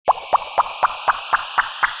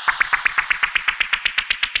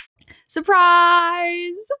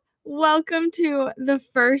Surprise! Welcome to the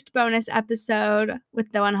first bonus episode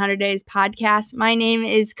with the 100 Days podcast. My name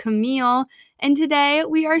is Camille, and today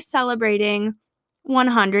we are celebrating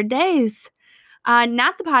 100 days.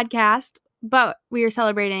 Not the podcast, but we are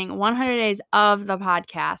celebrating 100 days of the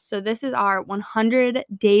podcast. So this is our 100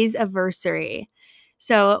 days anniversary.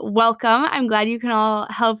 So welcome. I'm glad you can all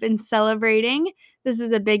help in celebrating. This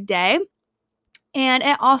is a big day. And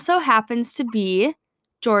it also happens to be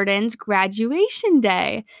Jordan's graduation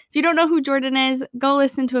day. If you don't know who Jordan is, go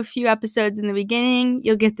listen to a few episodes in the beginning.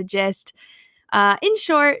 You'll get the gist. In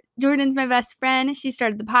short, Jordan's my best friend. She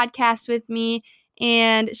started the podcast with me,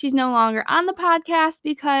 and she's no longer on the podcast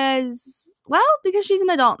because she's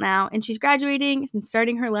an adult now, and she's graduating and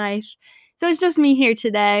starting her life. So it's just me here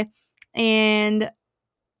today, and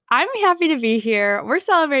I'm happy to be here. We're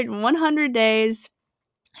celebrating 100 days.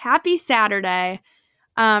 Happy Saturday.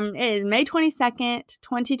 It is May 22nd,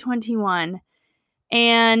 2021.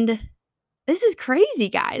 And this is crazy,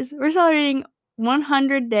 guys. We're celebrating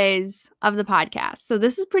 100 days of the podcast. So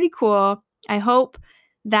this is pretty cool. I hope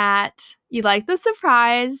that you like the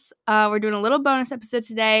surprise. We're doing a little bonus episode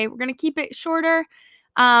today. We're going to keep it shorter,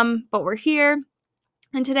 but we're here.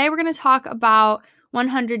 And today we're going to talk about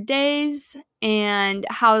 100 days and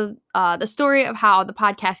how the story of how the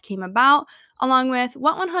podcast came about, along with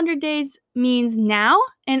what 100 days means now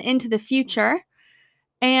and into the future,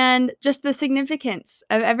 and just the significance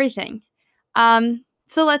of everything.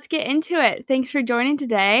 So let's get into it. Thanks for joining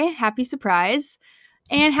today. Happy surprise.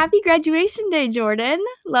 And happy graduation day, Jordan.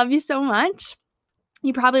 Love you so much.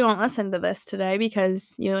 You probably won't listen to this today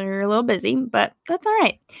because you're a little busy, but that's all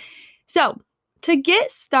right. So to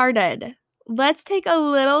get started, let's take a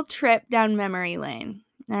little trip down memory lane.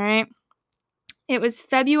 All right. It was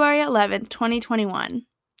February 11th, 2021.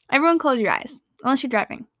 Everyone close your eyes, unless you're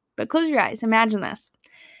driving. But close your eyes. Imagine this.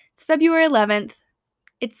 It's February 11th.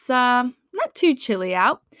 It's not too chilly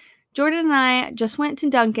out. Jordan and I just went to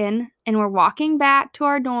Dunkin', and we're walking back to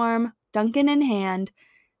our dorm, Dunkin' in hand,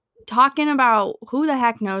 talking about who the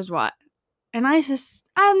heck knows what. And I just,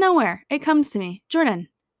 out of nowhere, it comes to me, Jordan,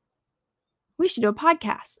 we should do a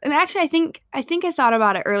podcast. And actually, I think I thought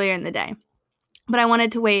about it earlier in the day, but I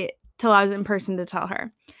wanted to wait till I was in person to tell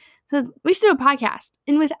her. So we should do a podcast.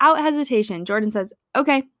 And without hesitation, Jordan says,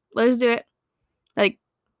 okay, let's do it. Like,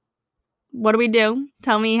 what do we do?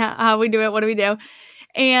 Tell me how we do it. What do we do?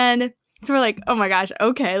 And so we're like, oh my gosh,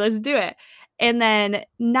 okay, let's do it. And then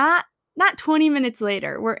not 20 minutes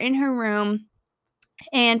later, we're in her room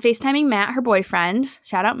and FaceTiming Matt, her boyfriend.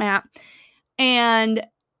 Shout out Matt. And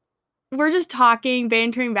we're just talking,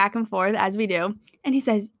 bantering back and forth as we do. And he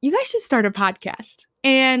says, you guys should start a podcast.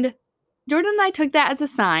 And Jordan and I took that as a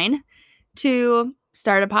sign to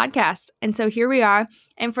start a podcast. And so here we are.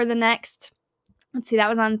 And for the next, that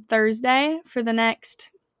was on Thursday. For the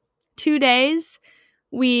next 2 days,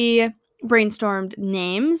 we brainstormed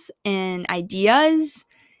names and ideas,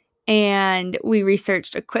 and we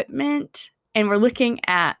researched equipment, and we're looking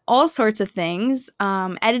at all sorts of things,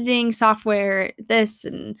 editing software, this,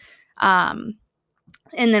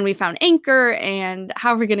 and then we found Anchor and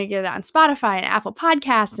how we're going to get it on Spotify and Apple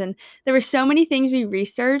Podcasts. And there were so many things we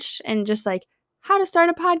researched, and just like how to start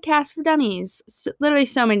a podcast for dummies. Literally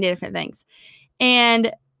so many different things.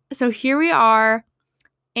 And so here we are.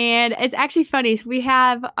 And it's actually funny. So we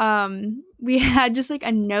had just like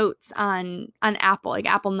a notes on Apple, like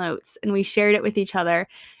Apple Notes, and we shared it with each other.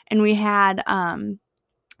 And we had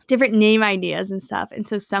different name ideas and stuff. And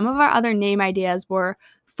so some of our other name ideas were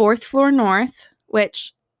Fourth Floor North,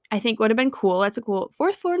 which I think would have been cool. That's a cool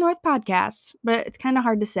Fourth Floor North podcast, but it's kind of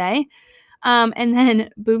hard to say. And then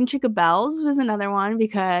Boom Chicka Bells was another one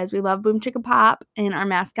because we love Boom Chicka Pop, and our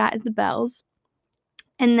mascot is the Bells.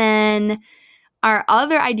 And then our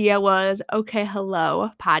other idea was Okay Hello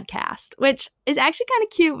podcast, which is actually kind of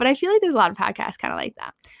cute, but I feel like there's a lot of podcasts kind of like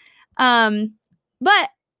that. But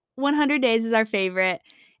 100 Days is our favorite.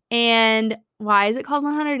 And why is it called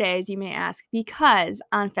 100 Days, you may ask? Because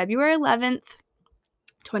on February 11th,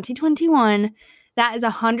 2021, that is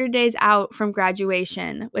 100 days out from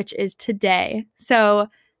graduation, which is today. So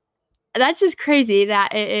that's just crazy that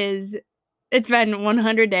it's been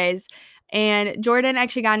 100 days. And Jordan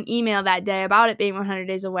actually got an email that day about it being 100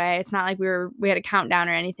 days away. It's not like we had a countdown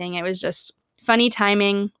or anything. It was just funny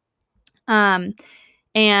timing.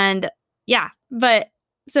 And yeah, but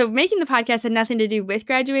so making the podcast had nothing to do with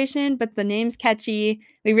graduation, but the name's catchy.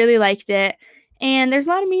 We really liked it. And there's a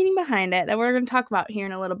lot of meaning behind it that we're going to talk about here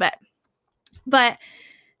in a little bit. But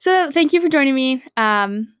so thank you for joining me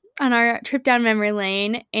on our trip down memory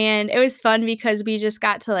lane. And it was fun because we just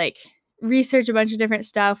got to like research a bunch of different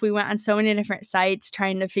stuff. We went on so many different sites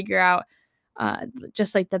trying to figure out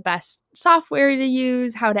just like the best software to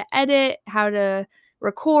use, how to edit, how to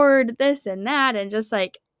record this and that, and just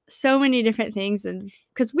like so many different things. And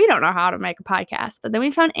because we don't know how to make a podcast, but then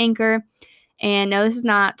we found Anchor. And no, this is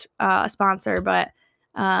not a sponsor, but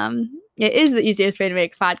it is the easiest way to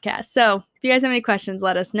make a podcast. So if you guys have any questions,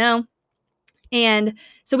 let us know. And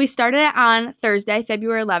so we started it on Thursday,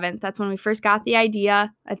 February 11th. That's when we first got the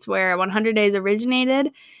idea. That's where 100 Days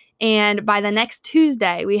originated. And by the next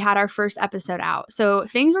Tuesday, we had our first episode out. So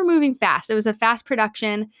things were moving fast. It was a fast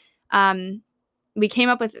production. We came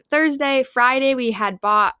up with it Thursday. Friday, we had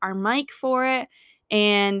bought our mic for it.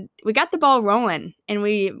 And we got the ball rolling. And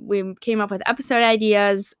we came up with episode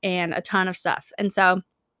ideas and a ton of stuff. And so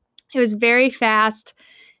it was very fast.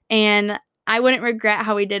 And I wouldn't regret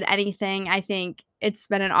how we did anything. I think it's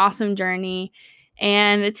been an awesome journey,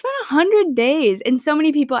 and it's been 100 days. And so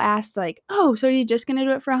many people asked like, oh, so are you just going to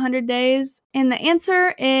do it for 100 days? And the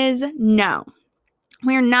answer is no.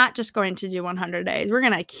 We're not just going to do 100 days. We're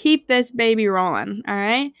going to keep this baby rolling. All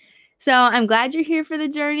right. So I'm glad you're here for the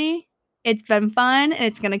journey. It's been fun, and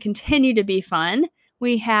it's going to continue to be fun.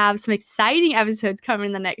 We have some exciting episodes coming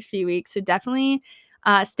in the next few weeks. So definitely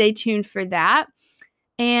stay tuned for that.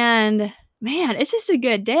 And man, it's just a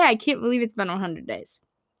good day. I can't believe it's been 100 days.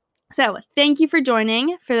 So thank you for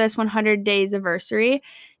joining for this 100 days anniversary.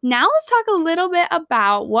 Now let's talk a little bit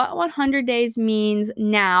about what 100 days means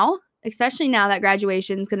now, especially now that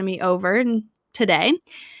graduation is going to be over today,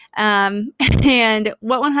 and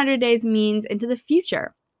what 100 days means into the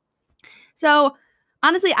future. So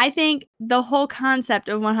honestly, I think the whole concept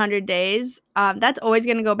of 100 days, that's always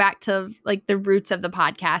going to go back to like the roots of the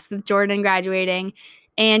podcast with Jordan graduating.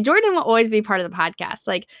 And Jordan will always be part of the podcast.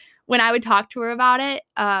 Like when I would talk to her about it,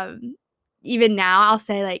 even now I'll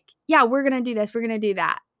say like, yeah, we're going to do this. We're going to do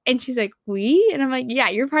that. And she's like, we? And I'm like, yeah,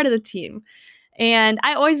 you're part of the team. And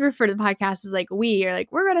I always refer to the podcast as like we, or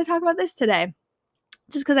like, we're going to talk about this today.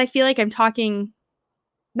 Just because I feel like I'm talking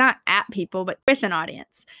not at people, but with an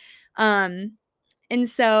audience. And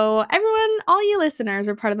so everyone, all you listeners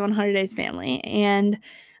are part of the 100 Days family. And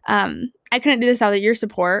I couldn't do this without your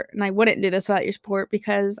support, and I wouldn't do this without your support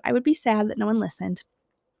because I would be sad that no one listened.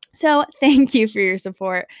 So thank you for your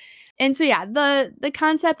support. And so yeah, the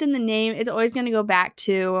concept and the name is always going to go back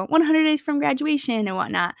to 100 days from graduation and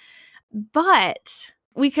whatnot. But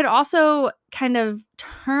we could also kind of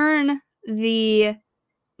turn the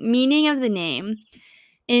meaning of the name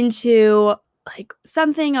into like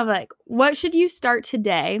something of like, what should you start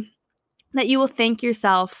today that you will thank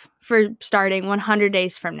yourself for starting 100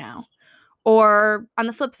 days from now? Or on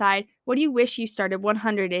the flip side, what do you wish you started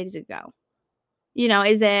 100 days ago? You know,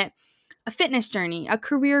 is it a fitness journey, a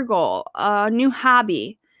career goal, a new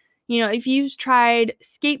hobby? You know, if you've tried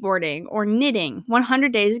skateboarding or knitting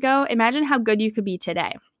 100 days ago, imagine how good you could be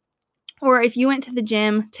today. Or if you went to the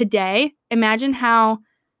gym today, imagine how,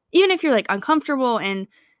 even if you're like uncomfortable and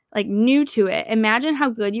like new to it, imagine how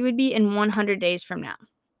good you would be in 100 days from now.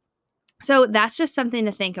 So that's just something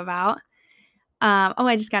to think about.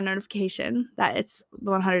 I just got a notification that it's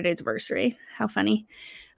the 100 days anniversary. How funny.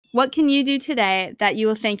 What can you do today that you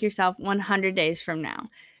will thank yourself 100 days from now?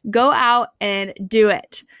 Go out and do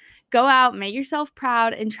it. Go out, make yourself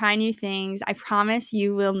proud, and try new things. I promise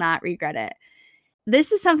you will not regret it.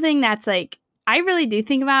 This is something that's like, I really do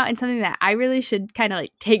think about, and something that I really should kind of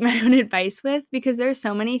like take my own advice with, because there's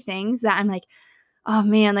so many things that I'm like, oh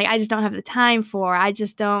man, like I just don't have the time for. I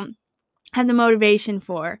just don't have the motivation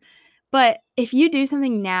for. But if you do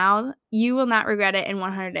something now, you will not regret it in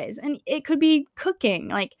 100 days. And it could be cooking.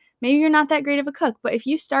 Like maybe you're not that great of a cook, but if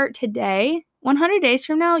you start today, 100 days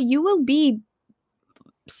from now, you will be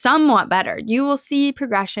somewhat better. You will see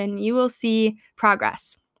progression. You will see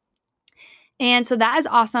progress. And so that is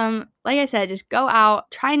awesome. Like I said, just go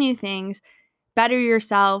out, try new things, better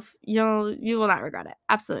yourself. You will not regret it.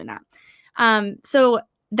 Absolutely not. So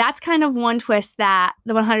that's kind of one twist that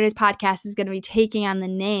the 100 Days podcast is going to be taking on the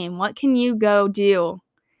name. What can you go do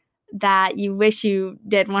that you wish you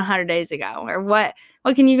did 100 days ago? Or what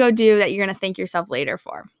can you go do that you're going to thank yourself later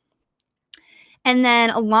for? And then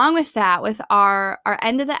along with that, with our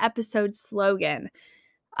end of the episode slogan,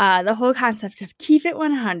 the whole concept of keep it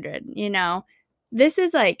 100, you know, this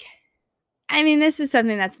is like, I mean, this is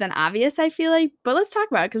something that's been obvious, I feel like, but let's talk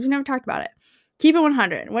about it because we never talked about it. Keep it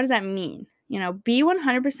 100. What does that mean? You know, be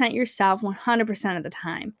 100% yourself 100% of the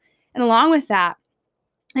time. And along with that,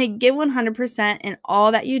 like give 100% in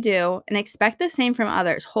all that you do and expect the same from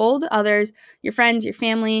others. Hold others, your friends, your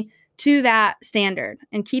family to that standard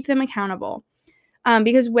and keep them accountable.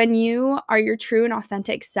 Because when you are your true and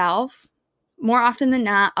authentic self, more often than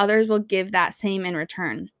not, others will give that same in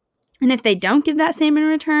return. And if they don't give that same in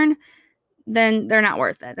return, then they're not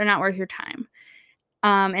worth it. They're not worth your time.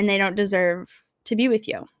 And they don't deserve to be with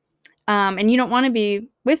you. And you don't want to be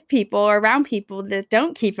with people or around people that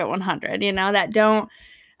don't keep it 100, that don't,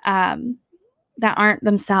 that aren't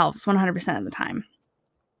themselves 100% of the time,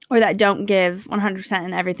 or that don't give 100%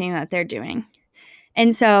 in everything that they're doing.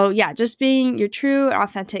 And so, yeah, just being your true,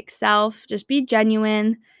 authentic self, just be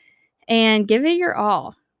genuine and give it your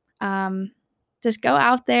all. Just go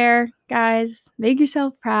out there, guys, make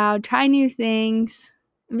yourself proud, try new things,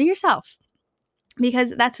 be yourself,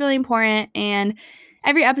 because that's really important. And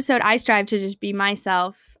every episode I strive to just be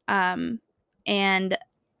myself. And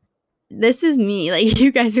this is me. Like,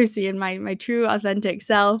 you guys are seeing my true, authentic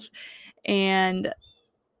self and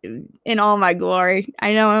in all my glory.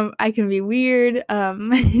 I know I can be weird.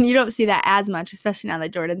 And you don't see that as much, especially now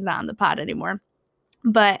that Jordan's not on the pod anymore.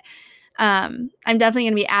 But I'm definitely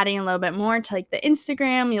going to be adding a little bit more to like the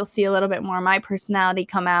Instagram. You'll see a little bit more of my personality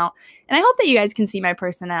come out. And I hope that you guys can see my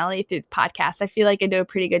personality through the podcast. I feel like I do a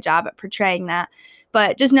pretty good job at portraying that.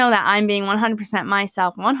 But just know that I'm being 100%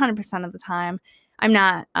 myself 100% of the time. I'm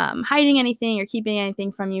not hiding anything or keeping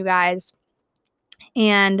anything from you guys.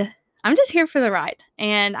 And I'm just here for the ride.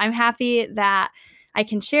 And I'm happy that I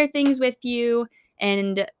can share things with you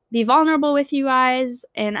and be vulnerable with you guys.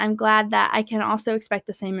 And I'm glad that I can also expect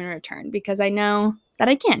the same in return, because I know that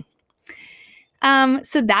I can.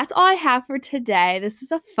 So that's all I have for today. This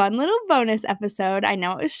is a fun little bonus episode. I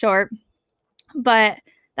know it was short, but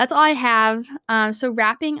that's all I have. So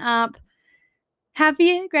wrapping up,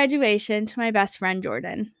 happy graduation to my best friend,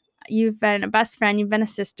 Jordan. You've been a best friend. You've been a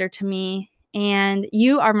sister to me. And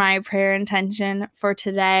you are my prayer intention for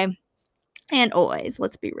today and always.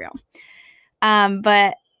 Let's be real.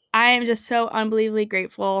 But I am just so unbelievably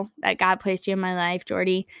grateful that God placed you in my life,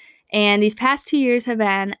 Jordy. And these past 2 years have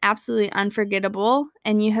been absolutely unforgettable.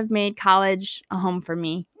 And you have made college a home for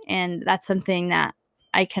me. And that's something that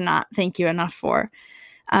I cannot thank you enough for.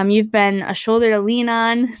 You've been a shoulder to lean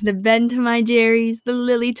on, the Ben to my Jerry's, the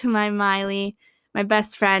Lily to my Miley, my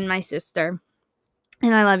best friend, my sister.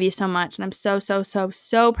 And I love you so much. And I'm so, so, so,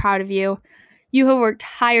 so proud of you. You have worked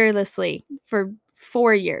tirelessly for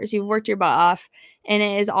 4 years. You've worked your butt off, and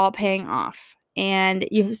it is all paying off. And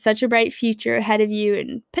you have such a bright future ahead of you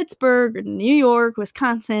in Pittsburgh, or New York,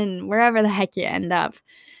 Wisconsin, wherever the heck you end up.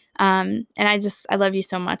 And I love you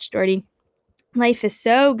so much, Jordy. Life is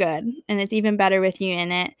so good, and it's even better with you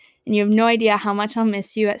in it. And you have no idea how much I'll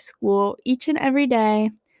miss you at school each and every day.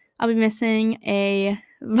 I'll be missing a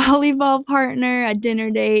volleyball partner, a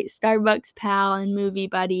dinner date, Starbucks pal, and movie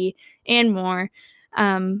buddy, and more.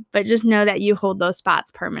 But just know that you hold those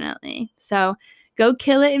spots permanently. So go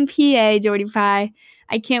kill it in PA, Jordy Pie.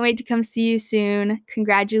 I can't wait to come see you soon.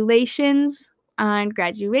 Congratulations on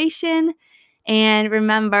graduation. And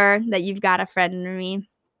remember that you've got a friend in me.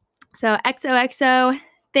 So XOXO.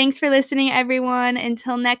 Thanks for listening, everyone.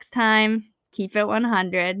 Until next time, keep it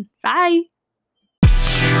 100. Bye.